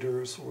become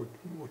leaders, or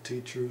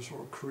teachers,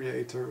 or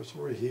creators,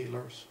 or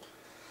healers.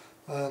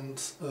 And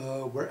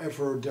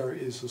wherever there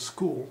is a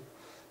school,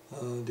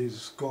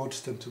 these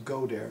gods tend to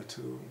go there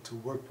to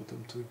work with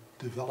them, to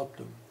develop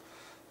them.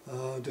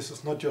 This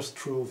is not just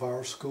true of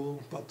our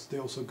school, but they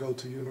also go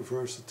to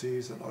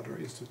universities and other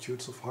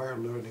institutes of higher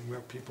learning,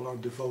 where people are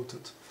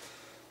devoted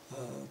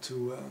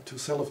to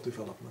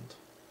self-development.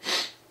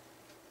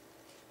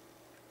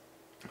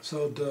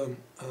 So the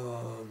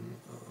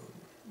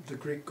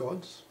Greek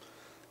gods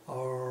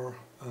are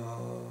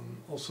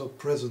also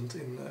present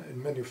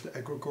in many of the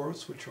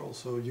egregores, which are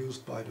also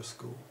used by the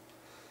school.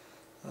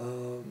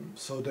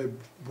 So they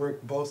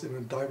work both in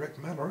a direct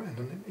manner and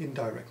an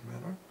indirect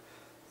manner,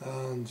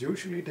 and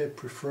usually they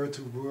prefer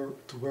to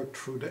work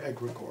through the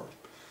egregore,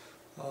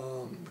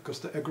 because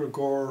the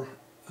egregore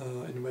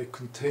in a way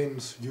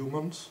contains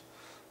humans,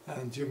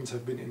 and humans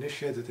have been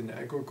initiated in the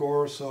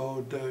egregore,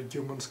 so the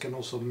humans can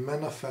also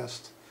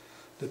manifest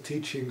the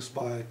teachings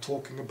by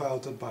talking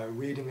about it, by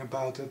reading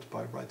about it,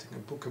 by writing a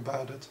book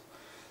about it,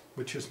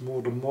 which is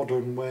more the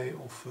modern way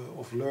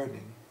of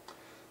learning.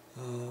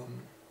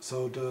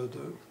 So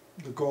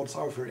the gods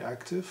are very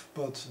active,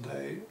 but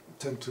they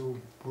tend to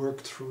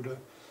work through the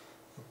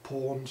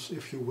pawns,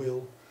 if you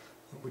will,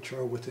 which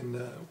are within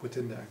the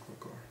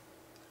egregore.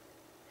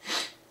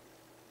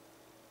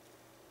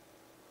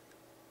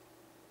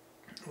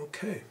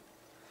 Okay.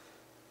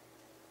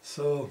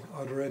 So,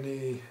 are there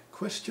any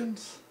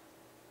questions?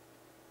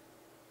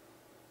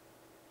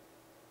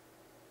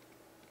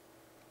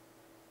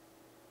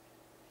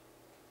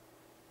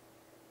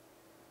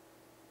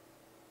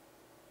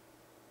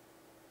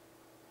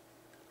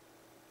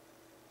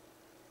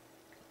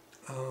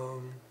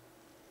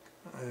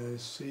 I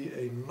see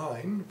a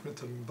 9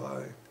 written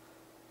by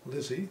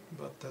Lizzie,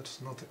 but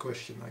that's not a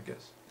question, I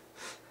guess.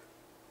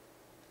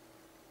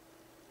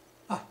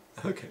 Ah,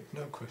 okay,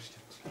 no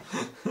questions.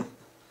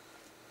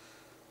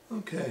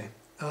 Okay,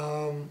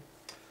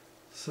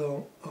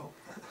 so, oh.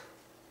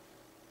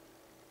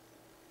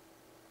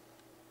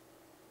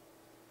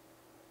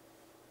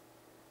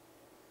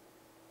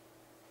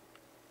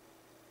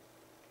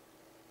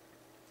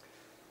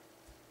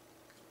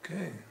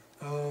 Okay.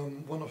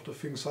 One of the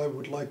things I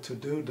would like to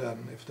do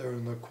then, if there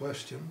are no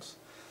questions,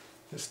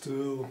 is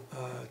to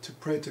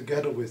pray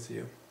together with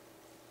you.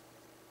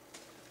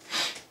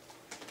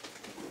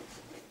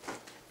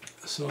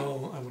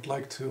 So I would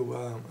like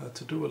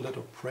to do a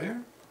little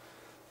prayer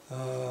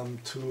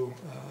to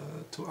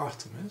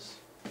Artemis,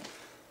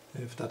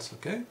 if that's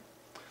okay,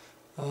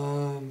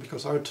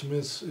 because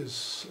Artemis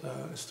is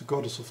the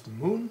goddess of the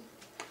moon.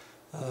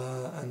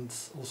 And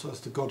also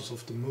as the goddess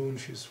of the moon,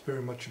 she's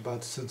very much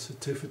about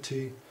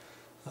sensitivity,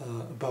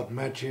 about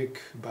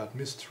magic, about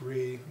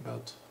mystery,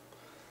 about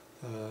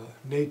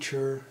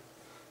nature,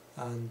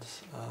 and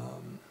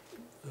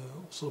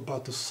also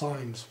about the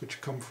signs which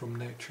come from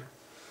nature.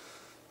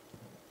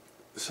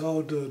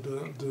 So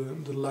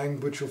the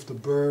language of the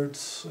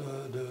birds,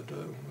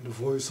 the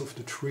voice of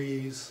the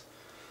trees,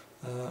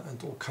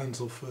 and all kinds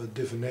of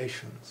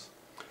divinations.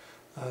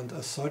 And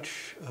as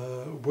such,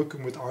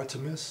 working with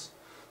Artemis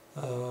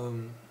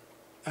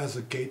as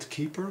a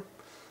gatekeeper,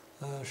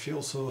 she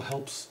also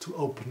helps to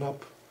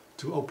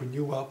open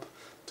you up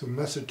to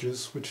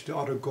messages which the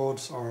other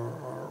gods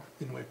are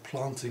in a way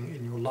planting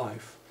in your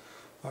life,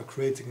 are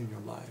creating in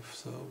your life.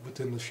 So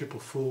within the Ship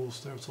of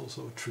Fools there's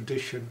also a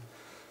tradition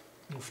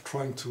of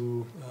trying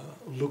to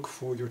look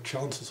for your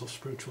chances of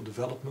spiritual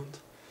development,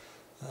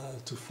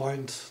 to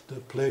find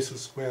the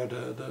places where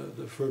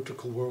the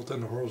vertical world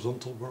and the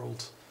horizontal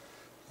world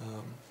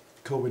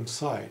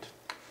coincide.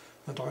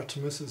 And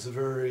Artemis is a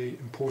very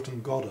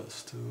important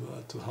goddess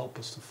to help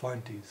us to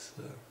find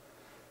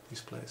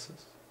these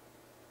places.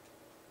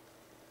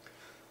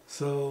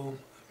 So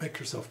make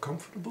yourself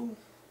comfortable,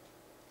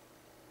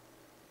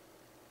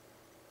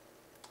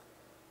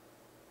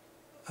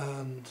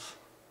 and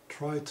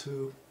try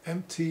to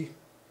empty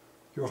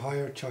your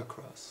higher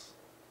chakras.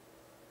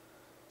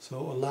 So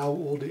allow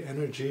all the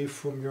energy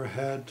from your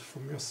head,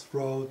 from your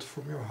throat,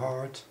 from your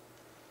heart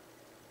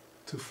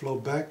to flow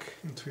back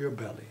into your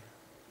belly.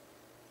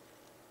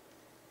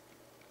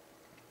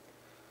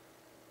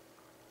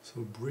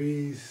 So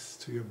breathe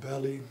to your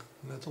belly,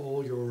 let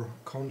all your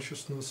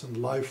consciousness and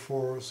life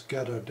force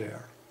gather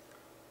there.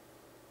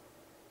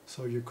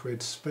 So you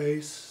create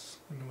space,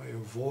 in a way a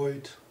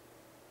void,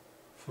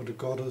 for the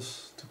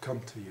goddess to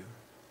come to you.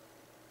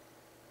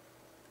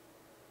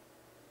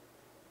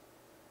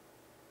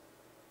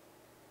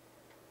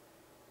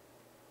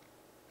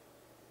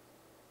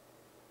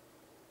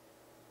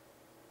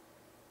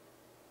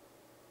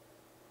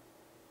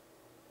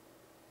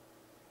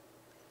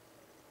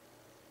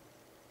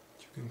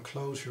 You can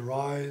close your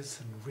eyes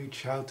and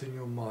reach out in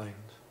your mind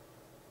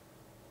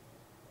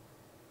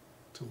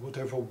to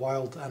whatever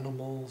wild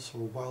animals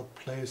or wild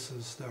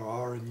places there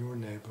are in your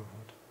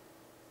neighborhood.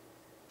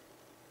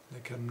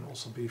 They can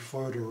also be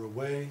further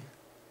away.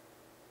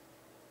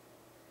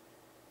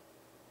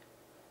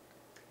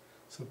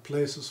 So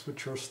places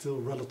which are still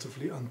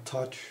relatively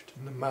untouched,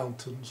 in the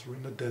mountains or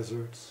in the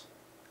deserts,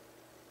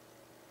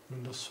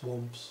 in the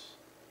swamps,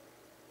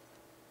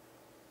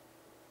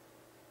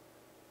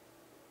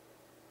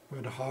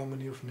 where the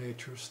harmony of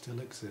nature still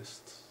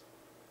exists.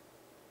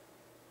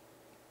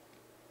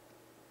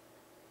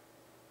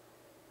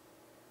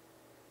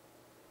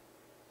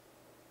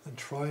 And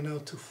try now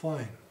to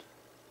find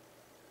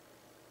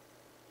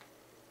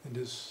in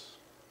this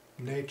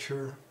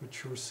nature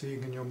which you're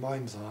seeing in your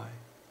mind's eye,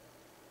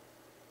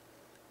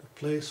 the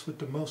place with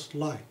the most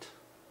light,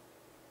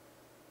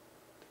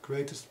 the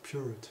greatest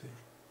purity,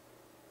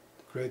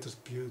 the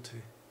greatest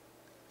beauty,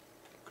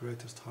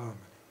 greatest harmony.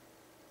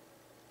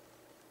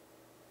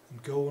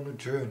 And go on a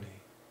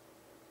journey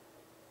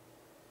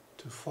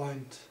to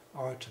find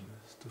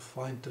Artemis, to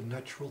find the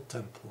natural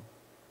temple.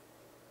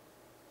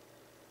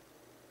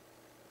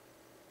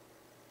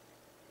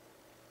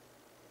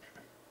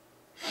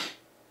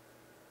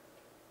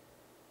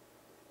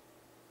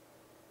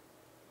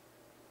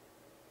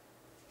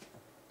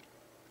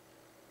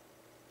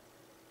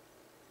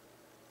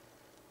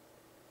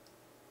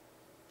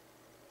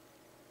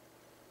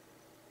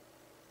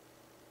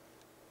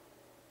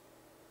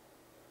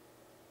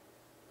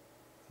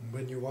 And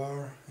when you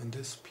are in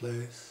this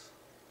place,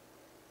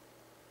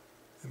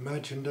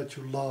 imagine that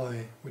you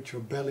lie with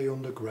your belly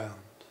on the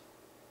ground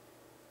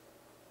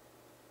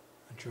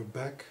and your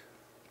back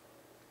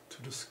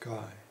to the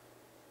sky,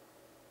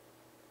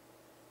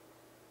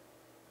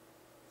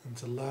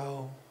 and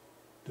allow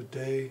the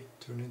day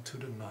turn into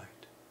the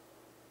night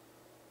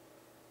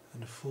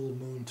and the full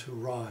moon to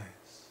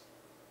rise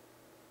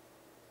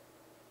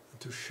and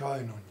to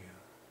shine on you.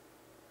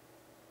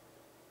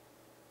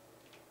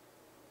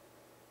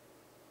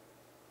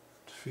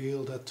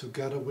 Feel that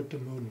together with the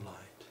moonlight,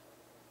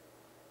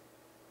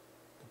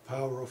 the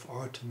power of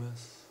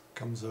Artemis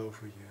comes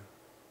over you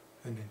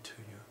and into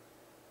you.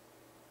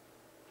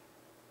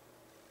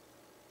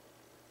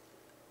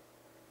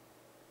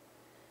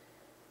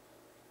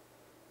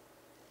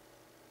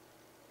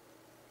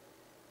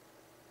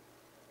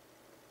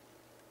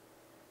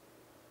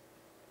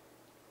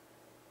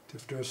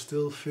 If there are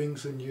still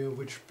things in you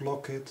which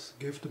block it,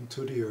 give them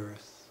to the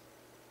earth.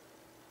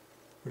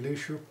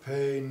 Release your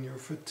pain, your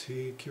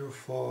fatigue, your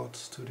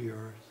thoughts to the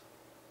earth.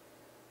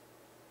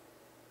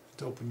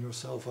 And open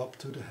yourself up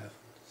to the heavens.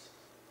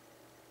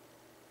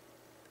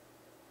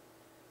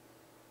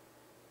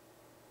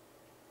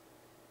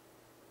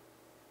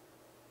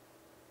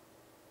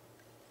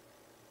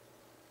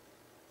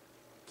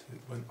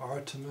 When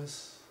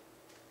Artemis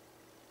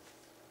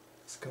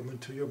is coming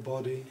to your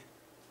body,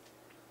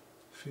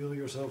 feel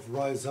yourself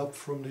rise up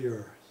from the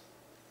earth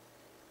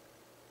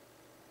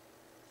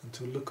and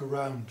to look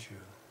around you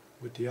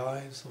with the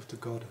eyes of the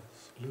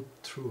goddess.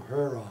 Look through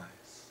her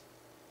eyes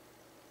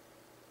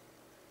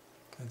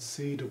and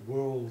see the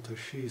world as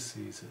she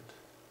sees it.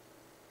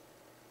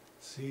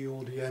 See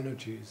all the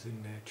energies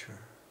in nature,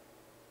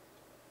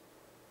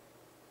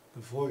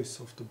 the voice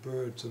of the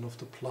birds and of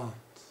the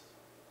plants.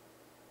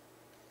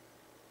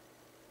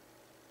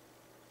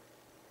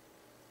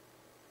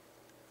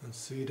 And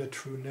see that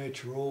through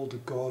nature all the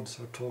gods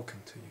are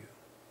talking to you.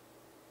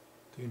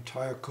 The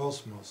entire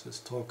cosmos is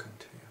talking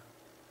to you.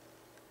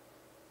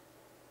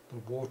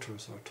 The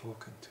waters are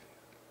talking to you.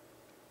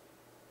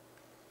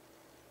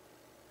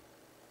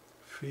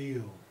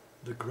 Feel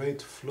the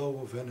great flow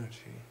of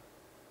energy,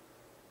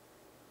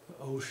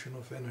 the ocean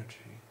of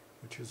energy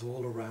which is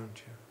all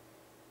around you.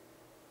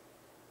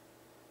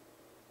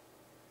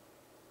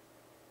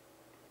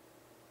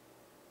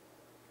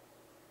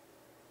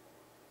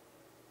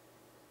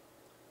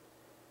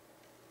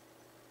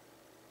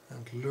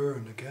 And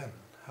learn again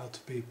how to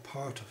be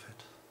part of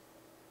it.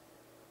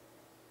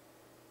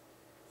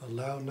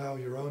 Allow now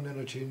your own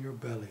energy in your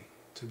belly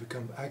to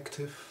become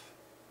active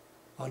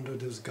under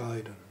this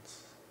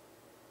guidance,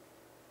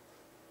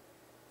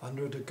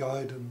 under the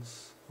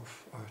guidance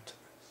of Artemis.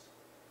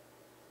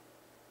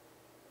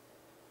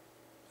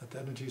 Let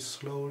energy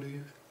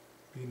slowly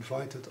be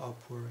invited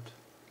upward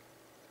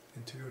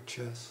into your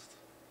chest,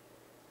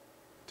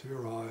 to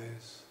your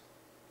eyes,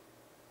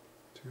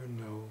 to your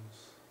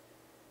nose,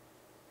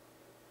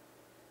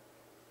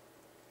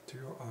 to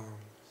your arms.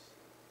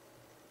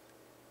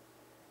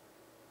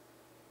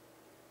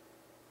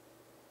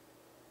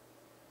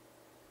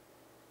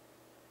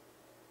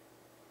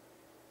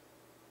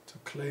 To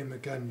claim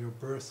again your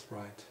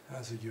birthright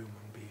as a human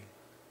being.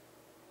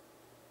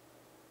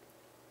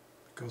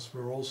 Because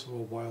we're also a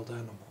wild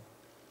animal,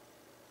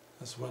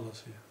 as well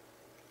as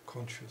a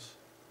conscious,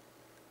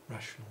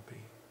 rational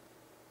being.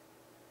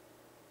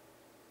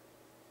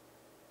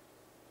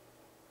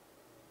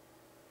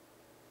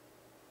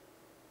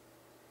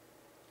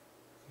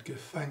 And give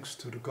thanks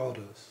to the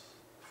goddess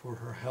for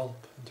her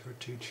help and her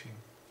teaching,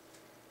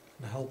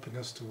 and helping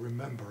us to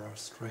remember our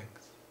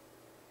strength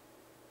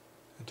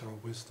and our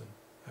wisdom,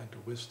 and the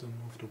wisdom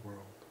of the world.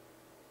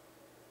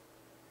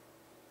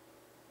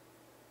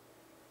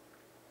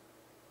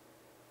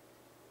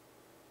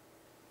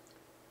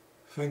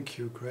 Thank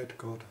you, great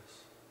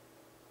goddess.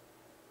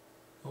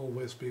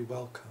 Always be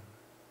welcome.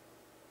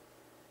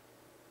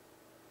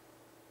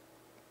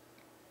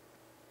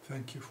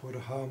 Thank you for the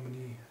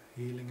harmony,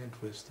 healing and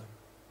wisdom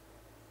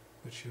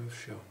which you have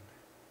shown me.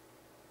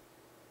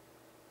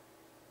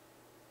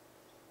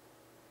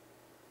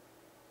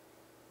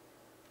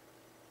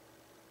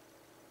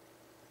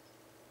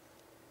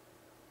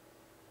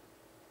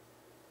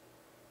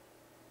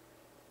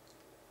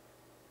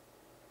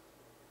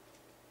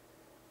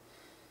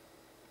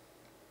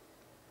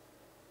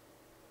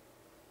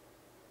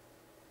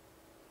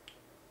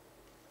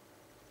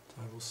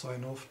 I will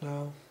sign off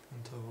now,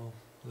 and I will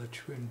let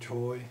you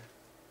enjoy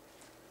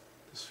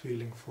this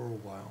feeling for a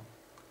while.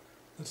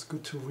 It's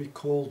good to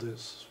recall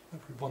this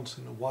every once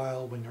in a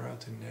while when you're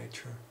out in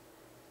nature,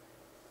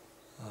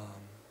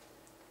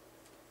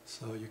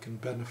 so you can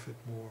benefit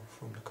more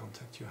from the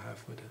contact you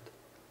have with it.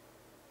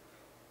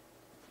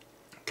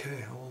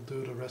 Okay, I will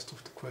do the rest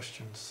of the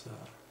questions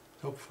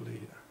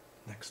hopefully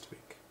next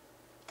week.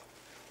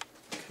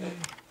 Okay,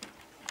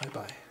 bye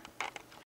bye.